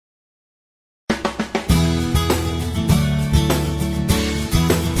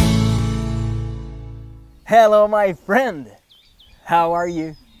Hello, my friend. How are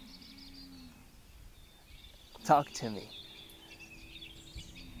you? Talk to me.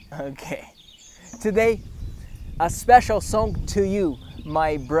 Okay. Today, a special song to you,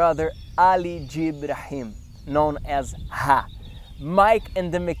 my brother Ali Jibrahim, known as Ha. Mike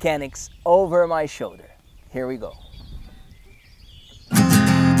and the Mechanics over my shoulder. Here we go.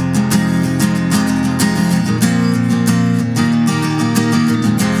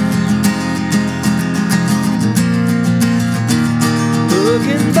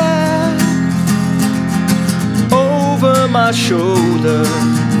 Looking back over my shoulder,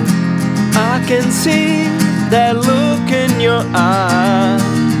 I can see that look in your eye.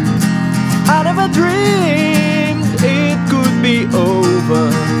 I never dreamed it could be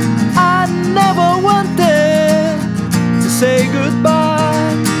over. I never wanted to say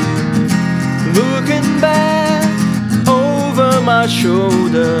goodbye. Looking back over my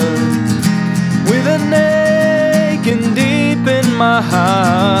shoulder, with an aching deep in my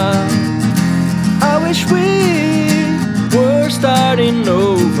heart, I wish we were starting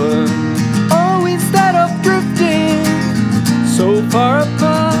over. Oh, instead of drifting so far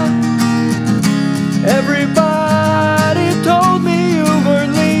apart. Everybody told me you were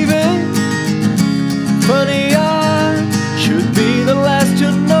leaving. Funny, I should be the last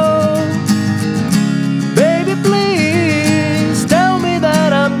to know. Baby, please tell me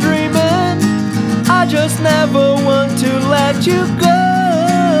that I'm dreaming. I just never want to let you go.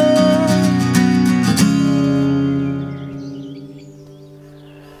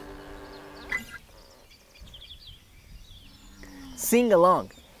 Sing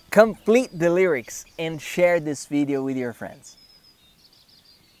along, complete the lyrics, and share this video with your friends.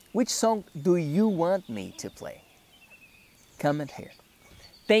 Which song do you want me to play? Comment here.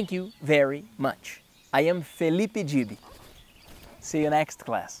 Thank you very much. I am Felipe Gibi. See you next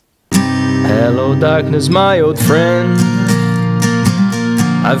class. Hello darkness, my old friend.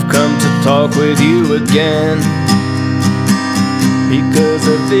 I've come to talk with you again, because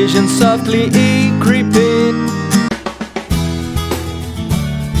a vision softly creeping